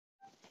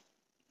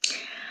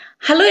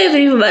Hello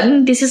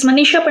everyone, this is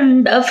Manisha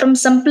Panda from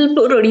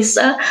Sambalpur,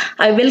 Odisha.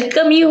 I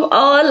welcome you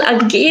all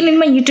again in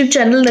my YouTube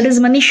channel, that is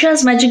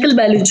Manisha's Magical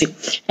Biology.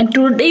 And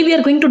today we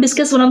are going to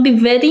discuss one of the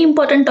very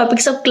important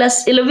topics of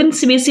class 11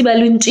 CBSE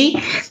Biology.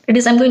 That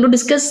is, I'm going to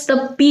discuss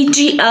the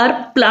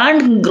PGR,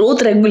 plant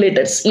growth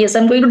regulators. Yes,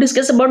 I'm going to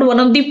discuss about one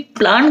of the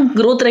plant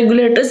growth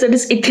regulators, that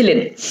is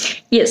ethylene.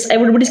 Yes, I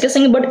will be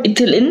discussing about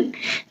ethylene.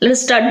 Let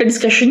us start the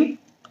discussion.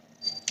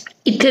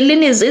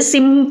 Ethylene is a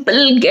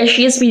simple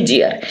gaseous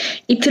PGR.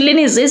 Ethylene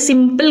is a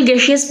simple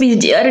gaseous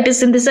PGR. It is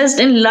synthesized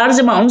in large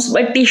amounts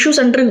by tissues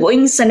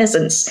undergoing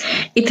senescence.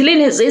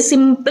 Ethylene is a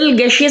simple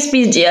gaseous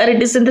PGR.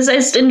 It is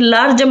synthesized in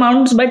large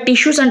amounts by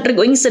tissues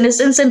undergoing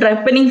senescence and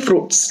ripening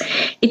fruits.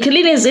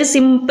 Ethylene is a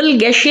simple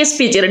gaseous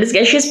PGR. It is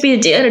gaseous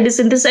PGR. It is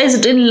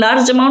synthesized in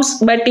large amounts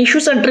by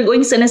tissues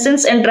undergoing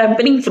senescence and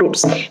ripening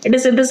fruits. It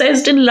is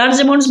synthesized in large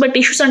amounts by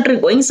tissues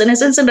undergoing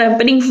senescence and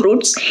ripening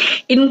fruits.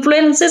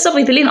 Influences of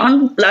ethylene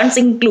on plants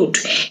include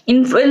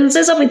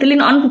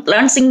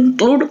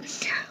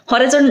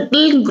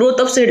horizontal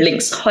growth of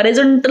seedlings,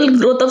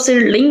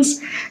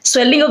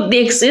 swelling of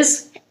the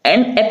axis,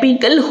 and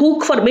apical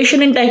hook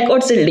formation in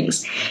dicot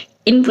seedlings.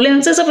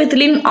 Influences of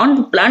ethylene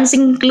on plants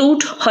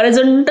include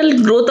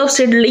horizontal growth of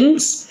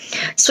seedlings,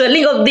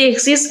 swelling of the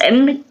axis,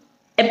 and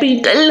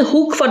apical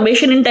hook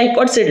formation in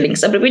dicot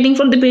seedlings. I'm repeating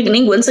from the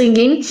beginning once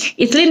again.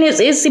 Ethylene is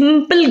a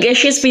simple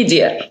gaseous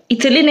PGR.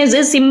 Ethylene is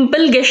a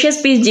simple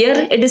gaseous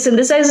PGR. It is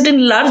synthesized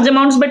in large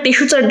amounts by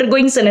tissues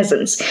undergoing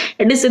senescence.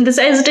 It is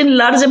synthesized in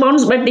large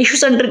amounts by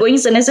tissues undergoing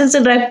senescence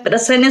and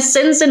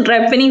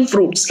ripening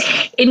fruits.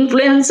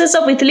 Influences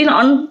of ethylene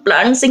on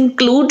plants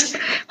include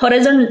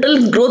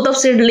horizontal growth of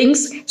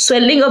seedlings,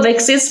 swelling of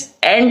axis,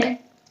 and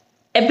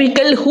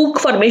apical hook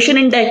formation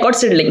in dicot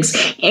seedlings.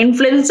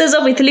 Influences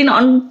of ethylene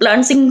on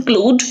plants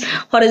include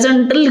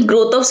horizontal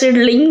growth of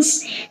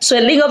seedlings,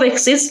 swelling of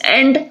axis,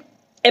 and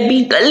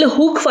apical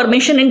hook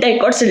formation in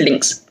dicot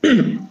seedlings.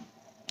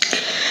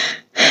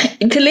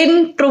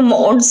 Ethylene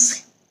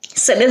promotes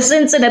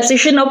senescence and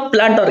abscission of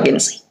plant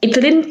organs.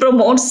 Ethylene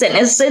promotes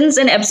senescence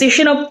and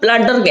abscission of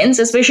plant organs,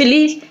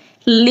 especially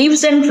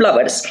leaves and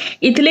flowers.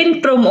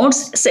 Ethylene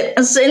promotes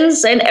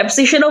senescence and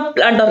abscission of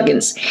plant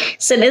organs.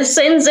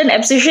 Senescence and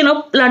abscission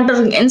of plant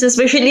organs,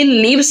 especially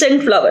leaves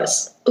and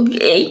flowers.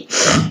 Okay.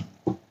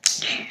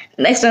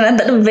 Next,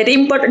 another very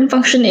important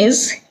function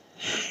is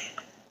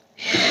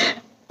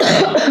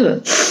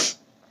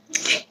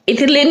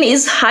ethylene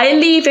is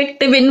highly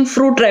effective in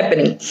fruit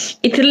ripening.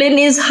 Ethylene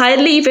is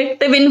highly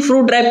effective in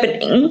fruit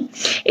ripening.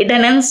 It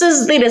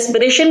enhances the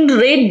respiration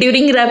rate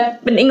during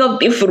ripening of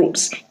the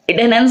fruits. It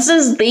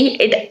enhances the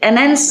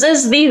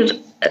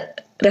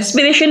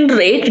respiration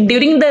rate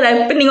during the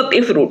ripening of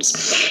the fruits.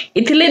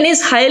 Ethylene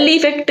is highly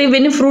effective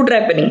in fruit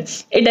ripening.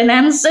 It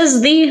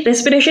enhances the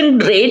respiration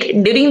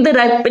rate during the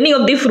ripening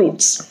of the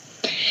fruits.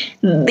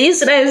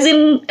 This rise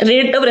in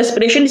rate of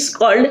respiration is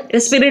called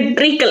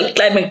respiratory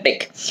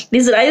climactic.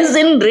 This rise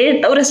in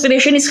rate of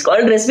respiration is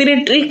called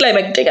respiratory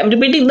climactic. I'm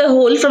repeating the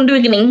whole from the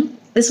beginning.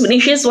 This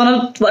finishes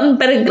one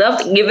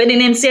paragraph given in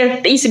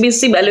NCERT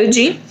CBSE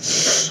Biology.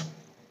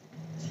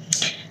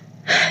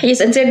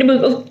 Yes, NCERT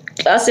book of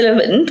class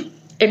 11.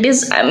 It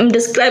is, I'm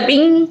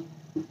describing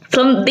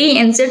from the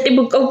NCERT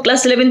book of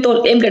class 11th,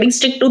 I'm getting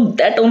strict to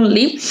that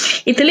only.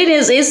 Ethylene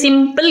is a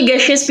simple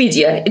gaseous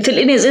PGR.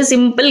 Ethylene is a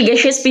simple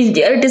gaseous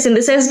PGR. It is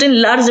synthesized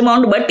in large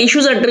amount by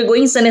tissues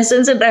undergoing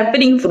senescence and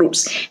ripening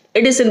fruits.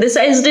 It is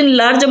synthesized in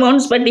large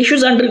amounts by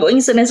tissues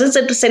undergoing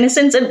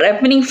senescence and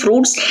ripening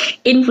fruits.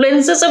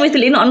 Influences of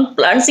ethylene on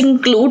plants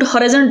include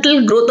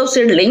horizontal growth of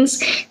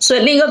seedlings,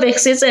 swelling of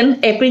axis, and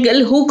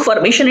apical hook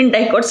formation in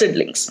dicot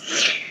seedlings.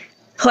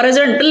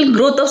 Horizontal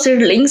growth of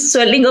seedlings,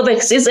 swelling of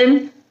axis,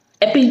 and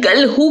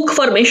apical hook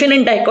formation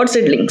in dicot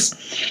seedlings.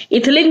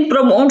 Ethylene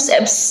promotes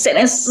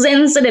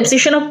senescence and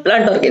abscission of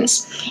plant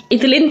organs.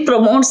 Ethylene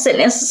promotes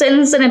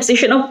senescence and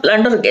abscission of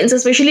plant organs,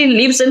 especially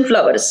leaves and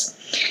flowers.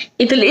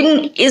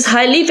 Ethylene is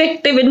highly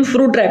effective in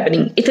fruit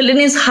ripening. Ethylene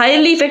is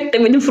highly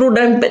effective in fruit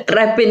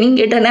ripening.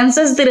 It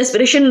enhances the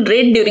respiration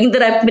rate during the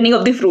ripening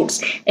of the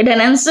fruits. It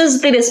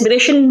enhances the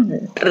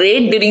respiration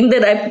rate during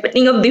the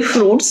ripening of the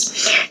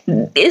fruits.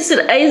 This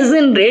rise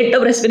in rate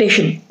of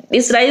respiration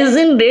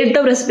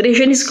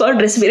is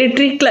called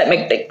respiratory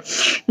climactic.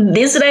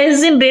 This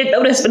rise in rate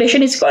of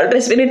respiration is called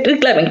respiratory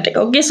climactic.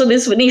 Okay, so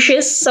this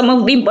finishes some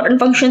of the important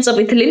functions of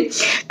ethylene.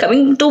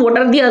 Coming to what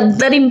are the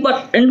other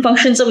important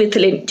functions of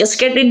ethylene. Just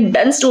get it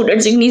done,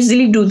 students. You can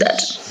easily do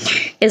that.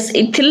 Yes,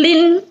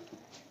 ethylene.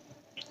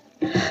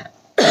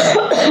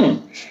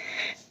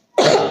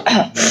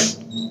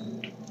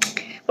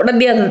 What are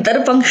the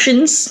other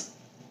functions?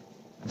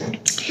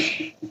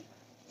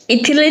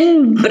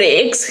 Ethylene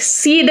breaks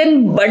seed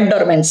and bud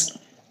dormancy.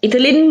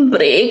 Ethylene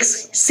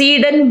breaks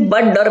seed and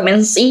bud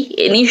dormancy,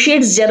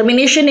 initiates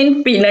germination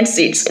in peanut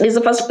seeds. It is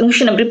the first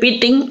function. I'm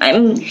repeating.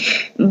 I'm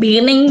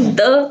beginning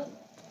the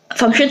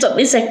functions of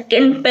the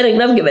second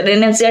paragraph given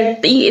in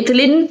NCERT.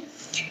 Ethylene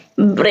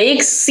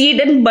breaks seed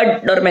and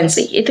bud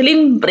dormancy.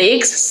 Ethylene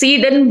breaks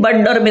seed and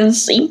bud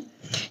dormancy,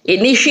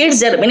 initiates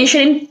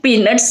germination in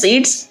peanut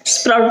seeds,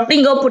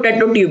 sprouting of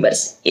potato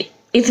tubers.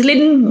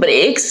 Ethylene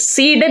breaks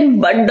seed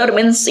and bud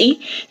dormancy,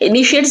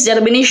 initiates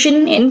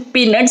germination in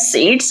peanut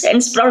seeds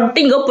and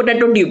sprouting of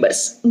potato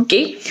tubers.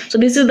 Okay, so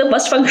this is the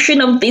first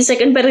function of the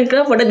second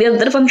paragraph. What are the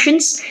other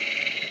functions?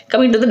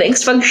 Coming to the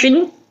next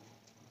function,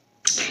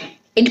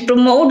 it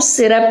promotes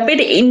rapid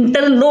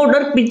internode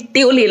or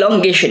petiole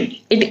elongation.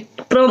 It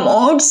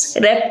promotes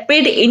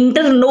rapid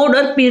internode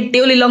or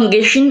petiole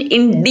elongation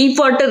in deep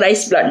water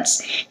rice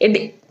plants.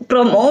 It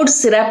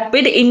promotes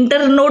rapid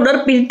internode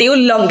or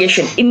petiole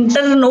elongation.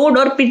 Internode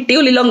or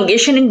petiole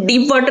elongation in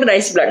deep water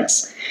rice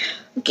plants.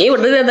 Okay, what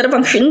are the other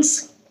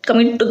functions?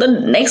 Coming to the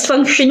next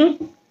function,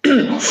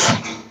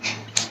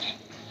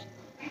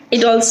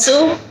 it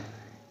also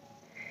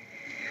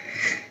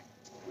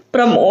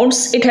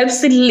promotes, it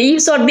helps the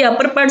leaves or the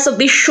upper parts of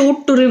the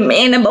shoot to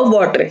remain above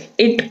water.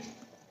 It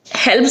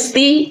helps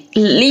the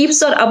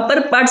leaves or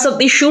upper parts of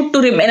the shoot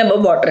to remain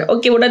above water.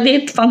 Okay, what are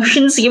the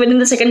functions given in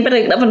the second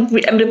paragraph?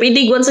 I'm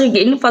repeating once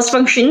again. First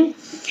function,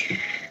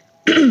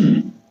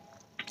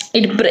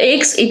 it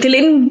breaks,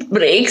 ethylene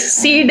breaks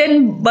seed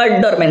and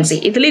bud dormancy.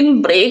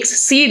 Ethylene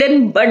breaks seed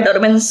and bud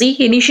dormancy,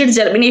 initiates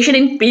germination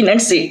in peanut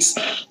seeds.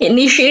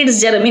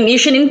 Initiates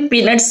germination in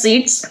peanut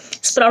seeds,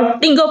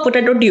 sprouting of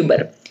potato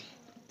tuber.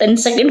 Then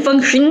second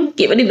function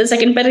given in the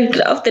second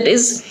paragraph, that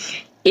is,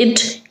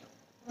 it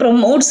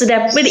promotes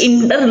rapid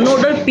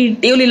internode or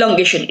petiole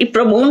elongation. It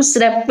promotes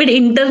rapid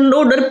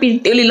internode or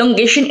petiole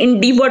elongation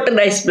in deep water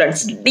rice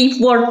plants. Deep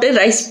water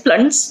rice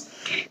plants.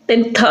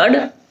 Then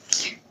third,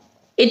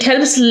 it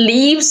helps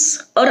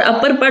leaves or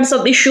upper parts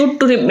of the shoot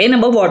to remain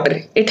above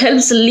water. It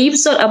helps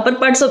leaves or upper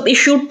parts of the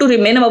shoot to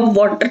remain above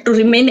water.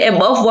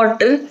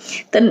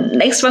 Then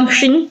next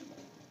function,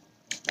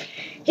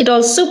 it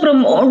also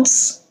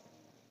promotes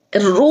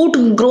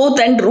root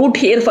growth and root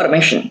hair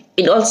formation.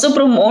 It also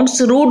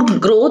promotes root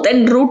growth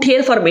and root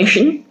hair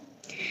formation,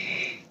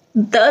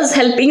 thus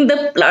helping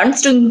the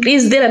plants to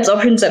increase their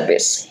absorption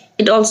surface.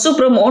 It also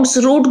promotes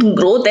root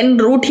growth and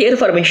root hair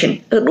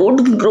formation.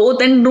 Root growth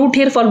and root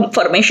hair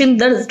formation,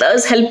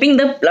 thus helping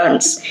the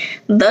plants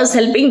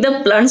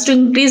to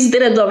increase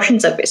their absorption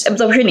surface,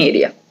 absorption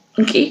area.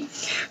 Okay,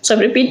 so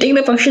I'm repeating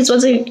the functions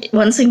once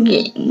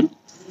again.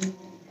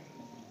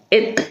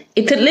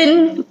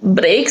 Ethylene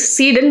breaks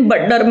seed and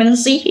bud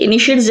dormancy,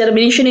 initiates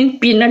germination in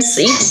peanut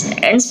seeds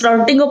and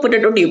sprouting of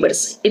potato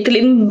tubers.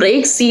 Ethylene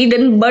breaks seed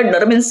and bud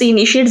dormancy,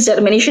 initiates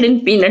germination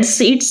in peanut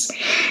seeds,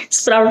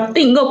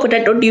 sprouting of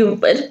potato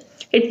tuber.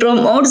 It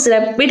promotes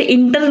rapid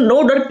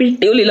internode or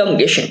petiole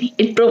elongation.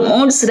 It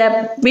promotes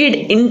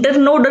rapid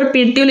internode or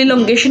petiole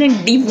elongation in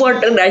deep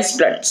water rice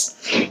plants.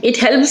 It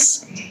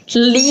helps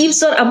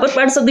leaves or upper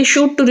parts of the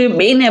shoot to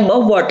remain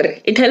above water.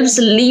 It helps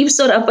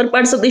leaves or upper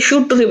parts of the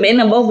shoot to remain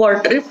above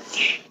water.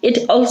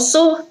 It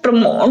also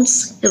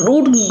promotes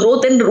root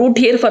growth and root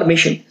hair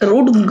formation.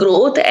 Root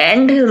growth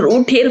and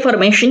root hair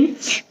formation,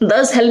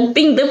 thus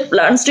helping the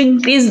plants to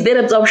increase their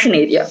absorption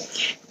area.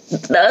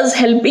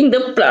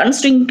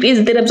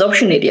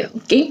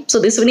 Okay, so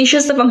this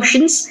finishes the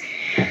functions.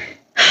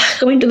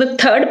 Coming to the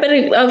third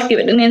paragraph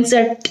given in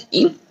NCERT.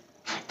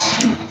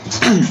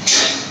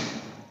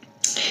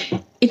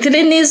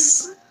 Ethylene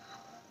is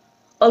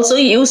also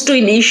used to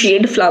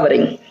initiate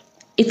flowering.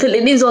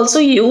 Ethylene is also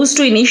used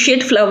to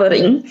initiate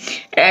flowering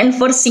and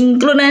for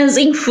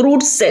synchronizing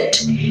fruit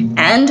set in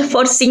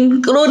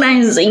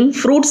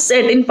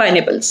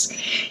pineapples.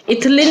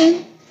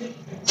 Ethylene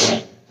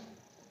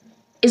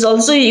is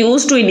also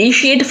used to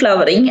initiate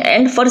flowering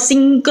and for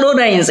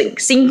synchronizing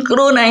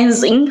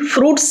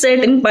fruit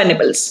set in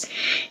pineapples.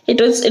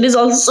 It is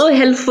also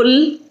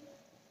helpful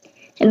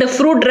in the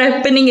fruit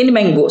ripening in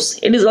mangoes.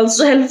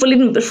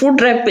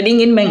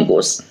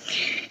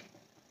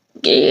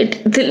 Okay,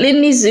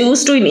 ethylene is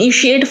used to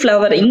initiate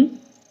flowering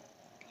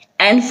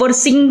and for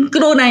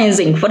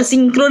synchronizing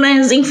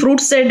fruit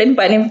set in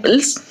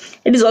pineapples.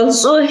 It is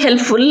also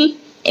helpful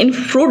in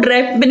fruit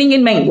ripening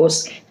in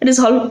mangoes. It is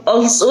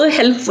also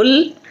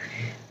helpful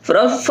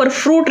for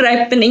fruit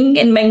ripening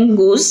in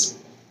mangoes.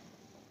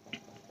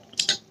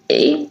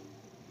 Okay.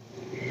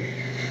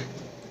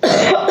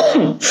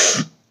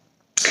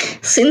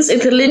 Since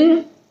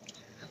ethylene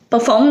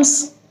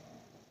performs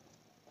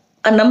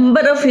a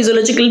number of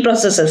physiological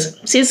processes,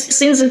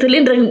 since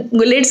ethylene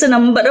regulates a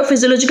number of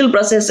physiological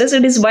processes,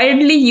 it is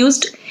widely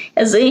used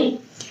as a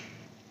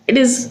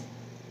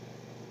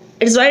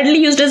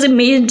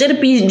major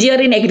PGR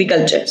in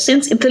agriculture.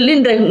 Since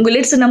ethylene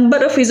regulates a number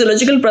of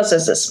physiological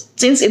processes,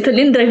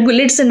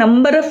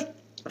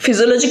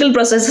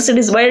 it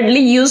is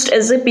widely used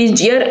as a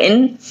PGR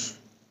in.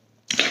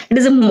 It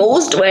is the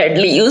most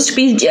widely used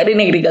PGR in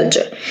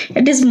agriculture.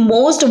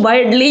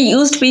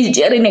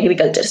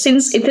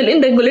 Since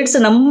ethylene regulates a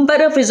number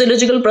of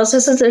physiological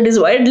processes, it is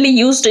widely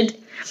used. It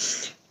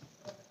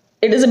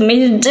is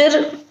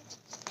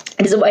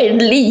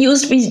widely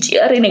used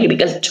PGR in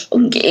agriculture.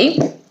 Okay.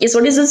 Yes,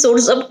 what is the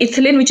source of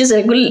ethylene which is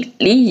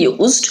regularly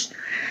used?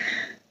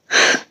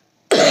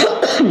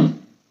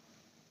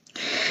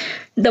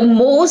 The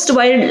most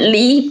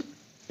widely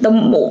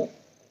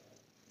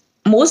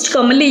most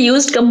commonly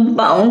used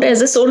compound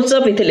as a source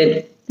of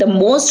ethylene. The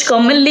most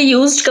commonly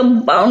used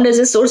compound as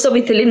a source of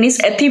ethylene is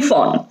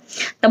ethylene.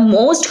 The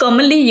most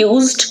commonly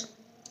used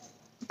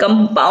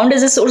compound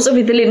as a source of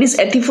ethylene is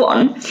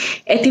ethylene.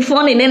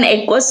 Ethylene in an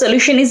aqueous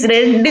solution is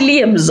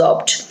readily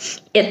absorbed.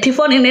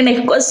 Ethylene in an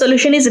aqueous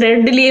solution is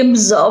readily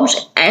absorbed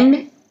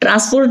and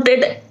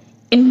transported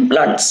in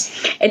plants.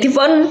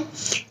 Ethylene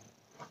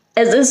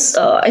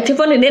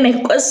in an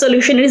aqueous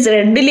solution is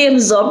readily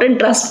absorbed and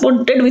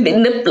transported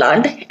within the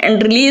plant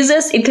and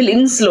releases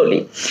ethylene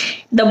slowly.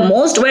 The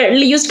most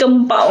widely used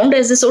compound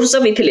as a source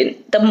of ethylene.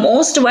 The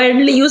most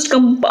widely used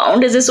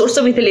compound as a source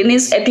of ethylene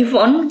is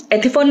ethylene.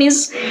 Ethylene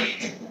is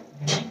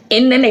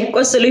in an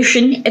aqueous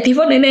solution.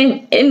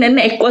 Ethylene in an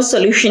aqueous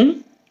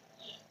solution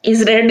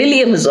is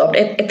readily absorbed.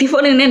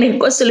 Ethylene in an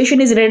aqueous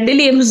solution is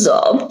readily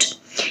absorbed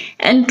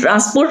and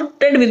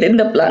transported within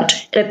the plant.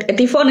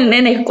 Ethylene in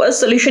an aqueous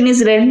solution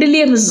is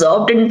readily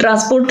absorbed and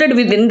transported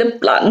within the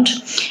plant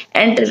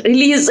and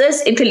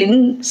releases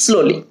ethylene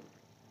slowly.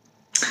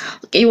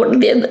 Okay, what are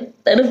the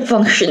other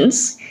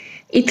functions?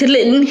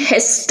 Ethylene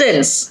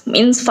hastens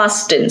means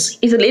fastens.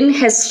 Ethylene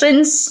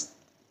hastens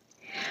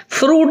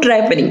fruit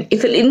ripening.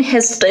 Ethylene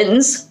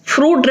hastens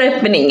fruit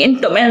ripening in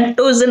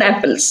tomatoes and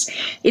apples.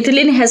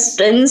 Ethylene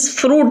hastens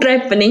fruit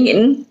ripening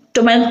in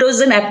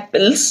tomatoes and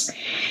apples.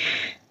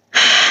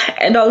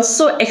 And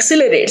also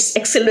accelerates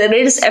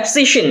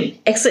abscissions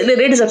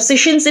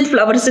in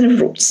flowers and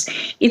fruits.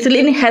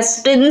 Ethylene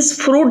hastens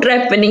fruit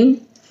ripening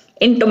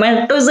in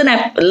tomatoes and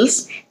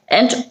apples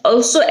and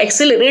also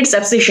accelerates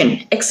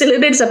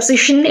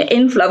abscission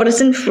in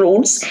flowers and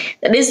fruits.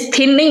 That is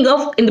thinning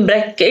of, in the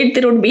bracket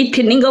there would be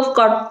thinning of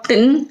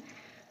cotton,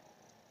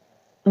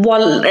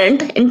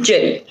 walnut and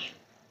cherry.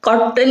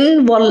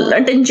 Cotton,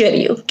 walnut and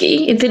cherry.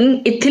 Okay,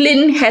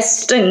 ethylene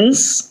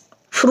hastens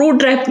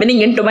fruit ripening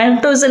in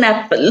tomatoes and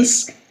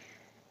apples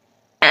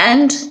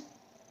and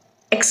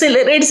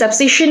accelerates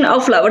abscission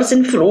of flowers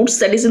and fruits,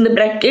 that is in the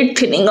bracket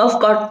thinning of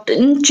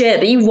cotton,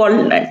 cherry,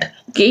 walnut.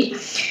 Okay.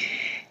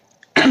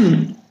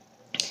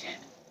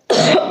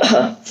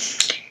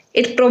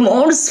 It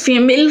promotes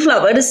female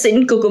flowers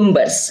in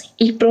cucumbers.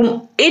 It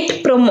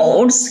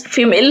promotes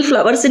female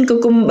flowers in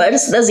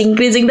cucumbers, thus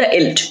increasing the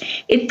yield.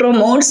 It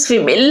promotes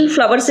female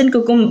flowers in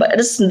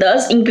cucumbers,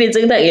 thus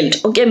increasing the yield.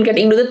 Okay, I'm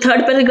getting to the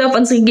third paragraph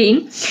once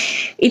again.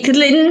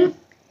 Ethylene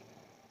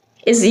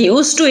is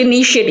used to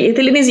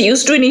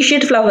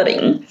initiate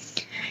flowering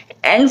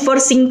and for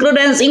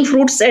synchronizing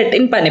fruit set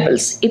in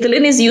pineapples.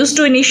 Ethylene is used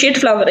to initiate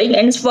flowering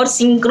and for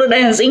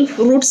synchronizing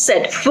fruit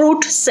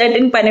set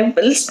in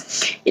pineapples.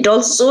 It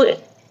also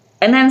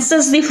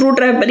enhances the fruit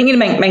ripening in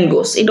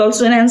mangoes. It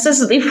also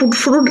enhances the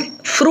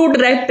fruit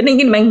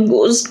ripening in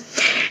mangoes,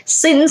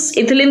 since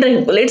ethylene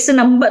regulates a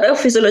number of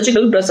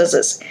physiological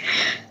processes.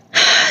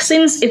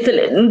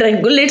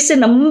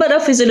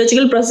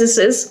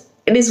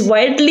 It is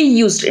widely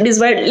used as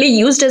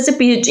a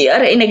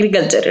PGR in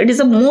agriculture. It is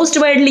the most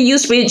widely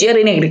used PGR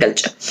in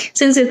agriculture.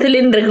 Since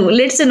ethylene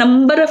regulates a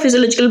number of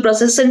physiological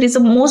processes, it is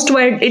the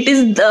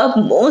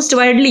most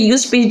widely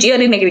used PGR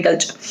in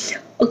agriculture.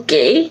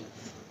 Okay.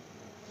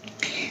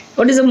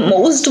 What is the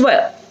most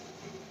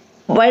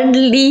widely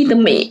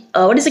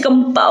what is a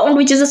compound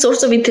which is a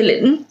source of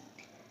ethylene?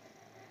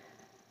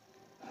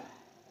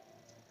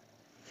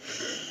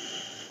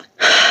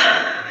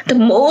 The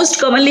most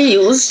commonly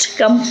used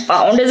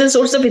compound as a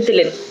source of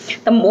ethylene.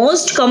 The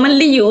most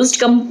widely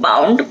used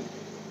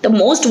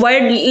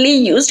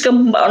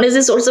compound as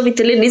a source of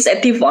ethylene is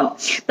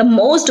ethylene. The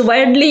most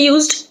widely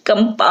used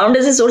compound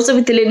as a source of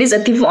ethylene is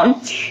ethylene.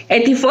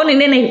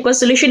 Ethylene in an aqueous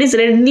solution is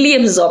readily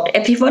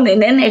absorbed.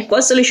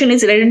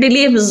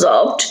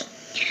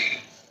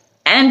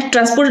 And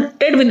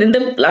transported within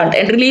the plant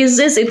and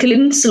releases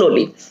ethylene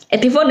slowly.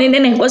 Ethylene in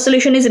an aqueous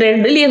solution is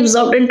readily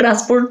absorbed and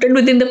transported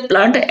within the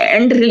plant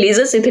and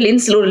releases ethylene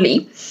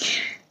slowly.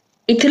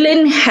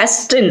 Ethylene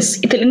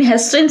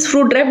hastens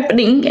fruit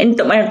ripening in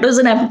tomatoes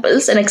and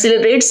apples and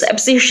accelerates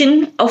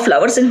abscission of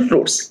flowers and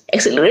fruits.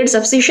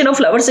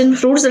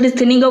 That is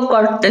thinning of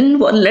cotton,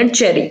 walnut,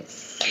 cherry.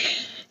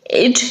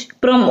 It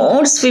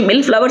promotes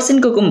female flowers in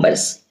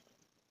cucumbers.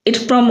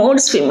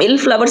 Thus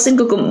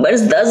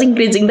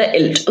increasing the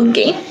yield.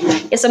 Okay.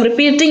 Yes, I'm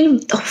repeating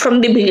from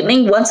the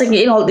beginning once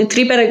again all the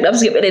three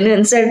paragraphs given in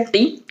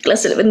NCERT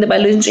class 11 the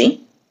biology.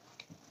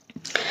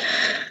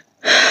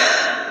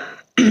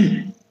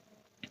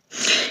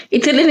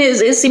 Ethylene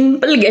is a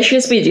simple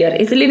gaseous PGR.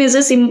 It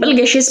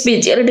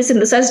is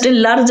synthesized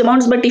in large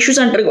amounts by tissues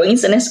undergoing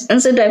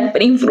senescence and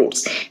ripening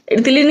fruits.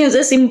 Ethylene is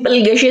a simple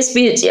gaseous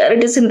PGR.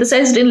 It is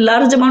synthesized in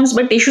large amounts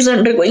by tissues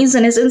undergoing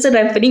senescence and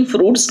ripening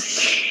fruits.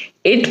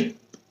 Influences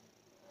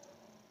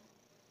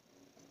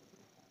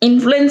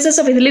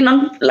of ethylene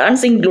on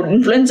plants include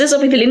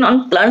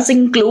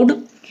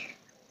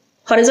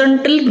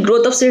horizontal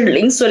growth of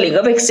seedlings, swelling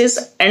of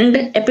axis, and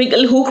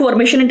apical hook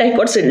formation in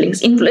dicot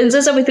seedlings.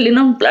 Influences of ethylene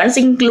on plants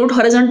include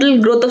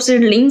horizontal growth of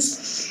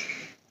seedlings,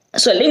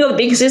 swelling of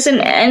the axis,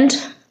 and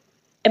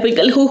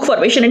apical hook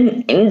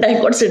formation in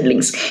dicot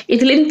seedlings.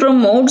 Ethylene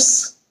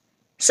promotes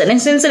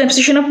Senescence and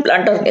abscission of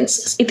plant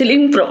organs.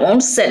 Ethylene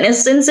promotes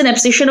senescence and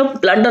abscission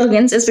of plant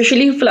organs,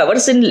 especially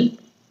flowers and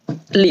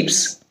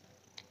leaves.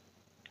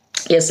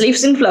 Yes,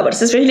 leaves and flowers,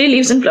 especially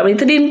leaves and flowers.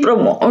 Ethylene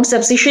promotes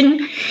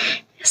abscission,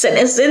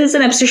 senescence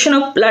and abscission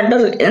of plant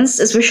organs,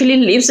 especially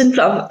leaves and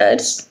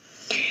flowers.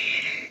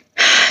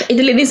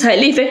 Ethylene is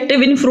highly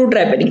effective in fruit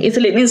ripening.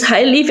 Ethylene is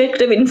highly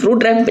effective in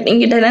fruit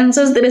ripening. It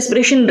enhances the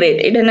respiration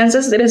rate. It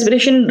enhances the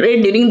respiration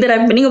rate during the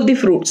ripening of the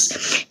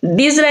fruits.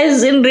 This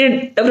rise in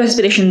rate of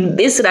respiration.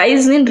 This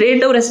rise in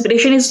rate of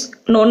respiration is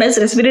known as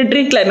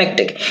respiratory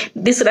climactic.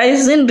 This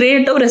rise in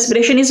rate of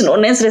respiration is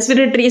known as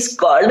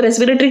called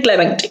respiratory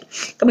climactic.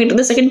 Coming to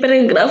the second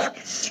paragraph.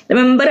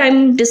 Remember, I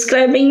am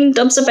describing in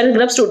terms of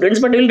paragraph, students,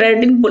 but we will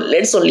write in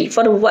bullets only.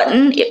 For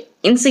one,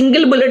 in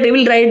single bullet, I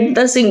will write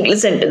the single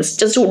sentence.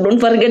 Just don't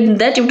forget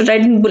that you have to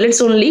write in bullets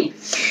only.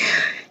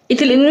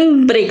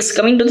 Ethylene breaks.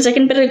 Coming to the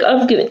second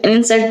paragraph given in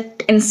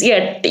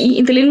NCERT.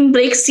 Ethylene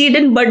breaks seed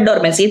and bud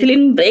dormancy.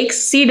 Ethylene breaks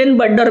seed and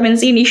bud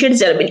dormancy. Initiates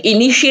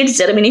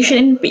germination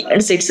in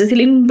peanut seeds.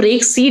 Ethylene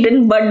breaks seed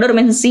and bud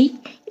dormancy.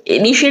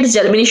 Initiates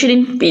germination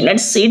in peanut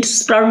seeds,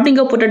 sprouting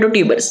of potato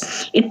tubers.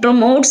 It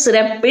promotes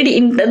rapid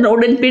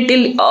internode and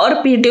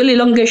petiole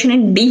elongation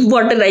in deep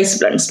water rice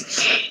plants.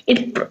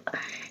 It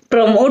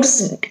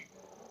promotes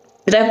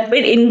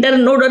rapid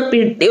internode or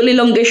petiole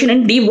elongation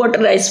in deep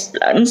water rice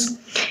plants.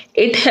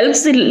 It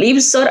helps the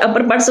leaves or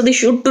upper parts of the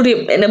shoot to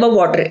remain above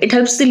water. It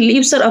helps the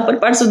leaves or upper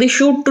parts of the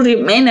shoot to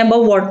remain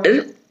above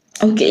water.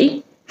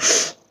 Okay.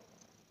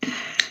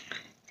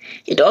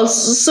 It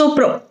also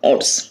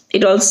promotes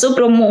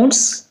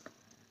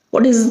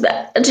what is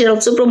that? It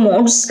also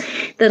promotes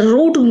the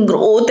root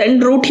growth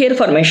and root hair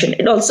formation.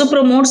 It also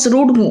promotes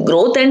root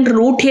growth and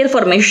root hair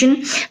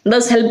formation,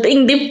 thus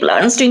helping the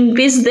plants to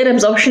increase their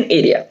absorption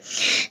area.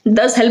 It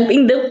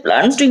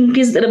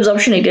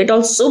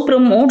also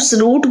promotes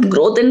root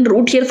growth and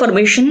root hair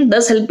formation,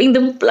 thus helping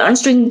the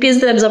plants to increase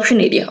their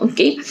absorption area.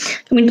 Okay.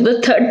 Coming to the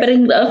third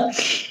paragraph.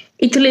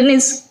 Ethylene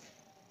is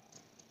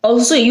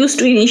also used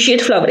to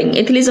initiate flowering.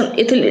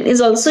 Ethylene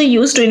is also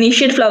used to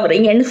initiate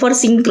flowering and for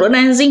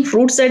synchronizing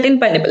fruit set in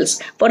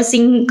pineapples.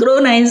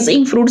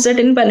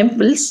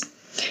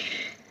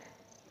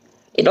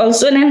 It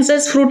also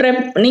enhances fruit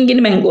ripening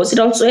in mangoes.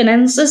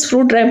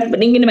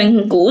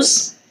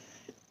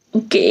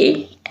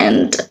 Okay,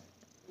 and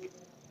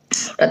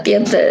what the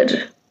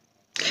other?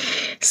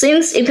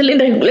 Since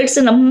ethylene regulates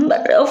a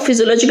number of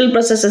physiological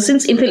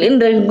processes,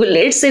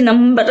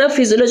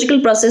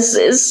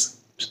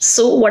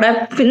 so what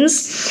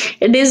happens?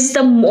 It is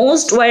the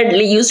most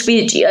widely used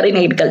PGR in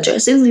agriculture.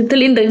 Since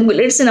ethylene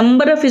regulates a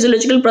number of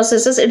physiological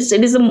processes,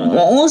 it is the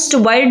most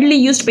widely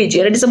used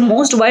PGR. It is the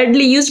most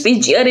widely used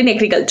PGR in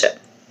agriculture.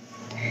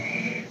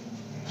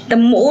 The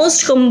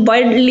most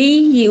widely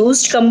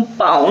used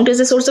compound is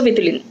a source of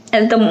ethylene,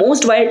 and the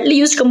most widely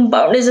used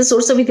compound as a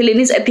source of ethylene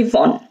is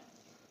ethylene.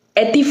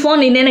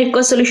 Ethylene in an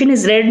aqueous solution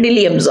is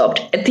readily absorbed.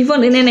 And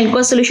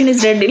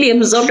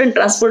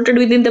transported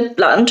within the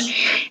plant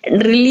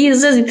and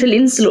releases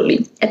ethylene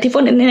slowly.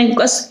 Ethylene in an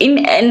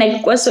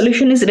aqueous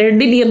solution is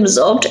readily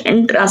absorbed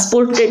and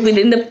transported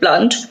within the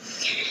plant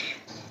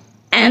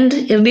and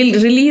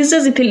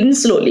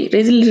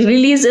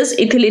releases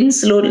ethylene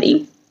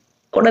slowly.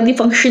 What are the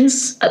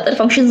functions? Other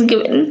functions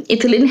given.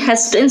 Ethylene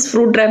hastens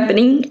fruit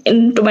ripening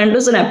in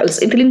tomatoes and apples.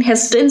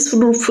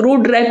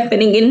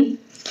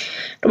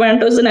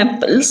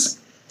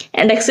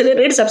 And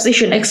accelerates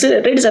abscission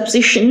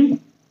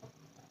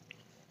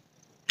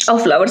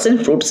of flowers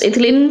and fruits.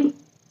 Ethylene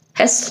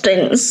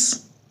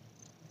hastens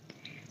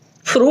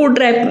fruit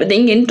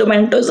ripening in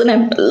tomatoes and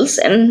apples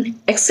and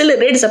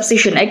accelerates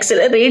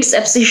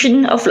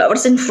abscission of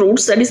flowers and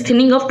fruits, that is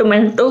thinning of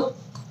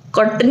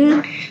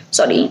cotton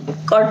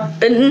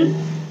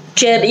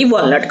cherry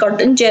walnut.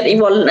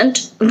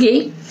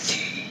 Okay.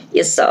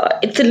 Yes,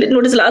 ethylene.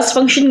 What is the last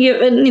function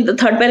given in the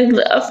third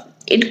paragraph?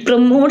 It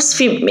promotes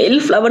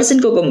female flowers in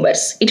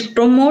cucumbers.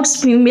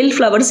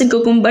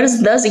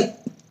 Thus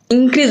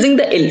increasing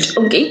the yield.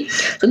 Okay.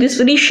 So this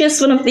finishes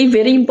one of the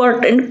very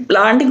important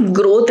plant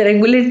growth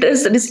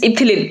regulators, that is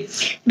ethylene.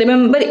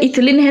 Remember,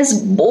 ethylene has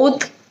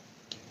both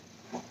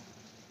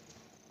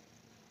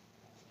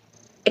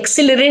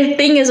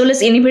accelerating as well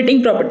as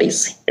inhibiting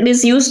properties. It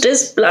is used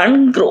as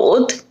plant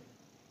growth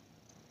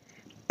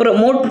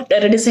promoter.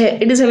 It is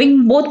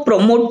having both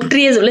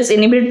promotory as well as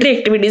inhibitory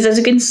activities, as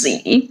you can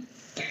see.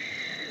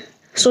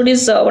 So it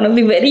is one of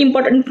the very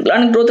important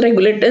plant growth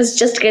regulators.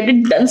 Just get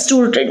it done,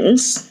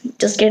 students.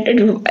 Just get it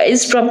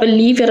revised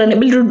properly. If you are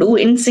unable to do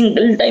in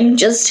single time,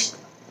 just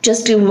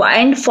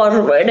rewind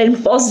forward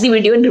and pause the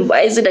video and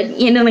revise it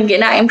again and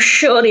again. I am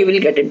sure you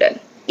will get it done.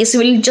 Yes, you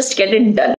will just get it done.